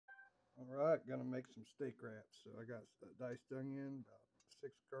Alright, gonna make some steak wraps. So I got a diced onion, about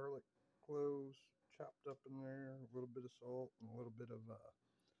 6 garlic cloves chopped up in there, a little bit of salt, and a little bit of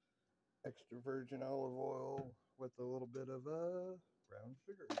extra virgin olive oil with a little bit of brown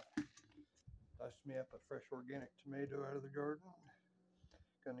sugar. Diced me up a fresh organic tomato out of the garden.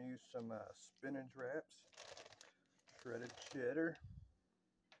 Gonna use some spinach wraps, shredded cheddar,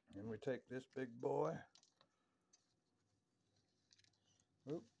 and we take this big boy.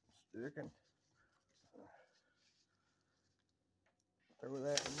 Oop, sticking. Throw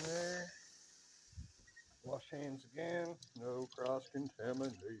that in there. Wash hands again. No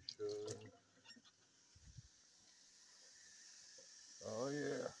cross-contamination. Oh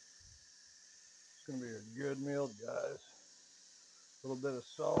yeah. It's going to be a good meal, guys. A little bit of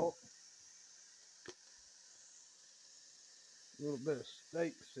salt. A little bit of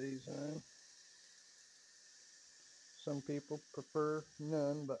steak seasoning. Some people prefer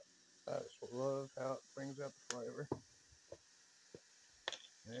none, but I just love how it brings out the flavor.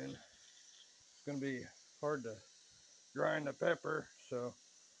 And it's going to be hard to grind the pepper, so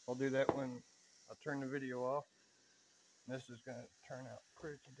I'll do that when I turn the video off. This is going to turn out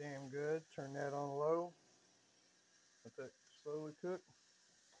pretty damn good. Turn that on low. Let that slowly cook.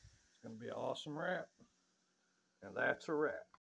 It's going to be an awesome wrap. And that's a wrap.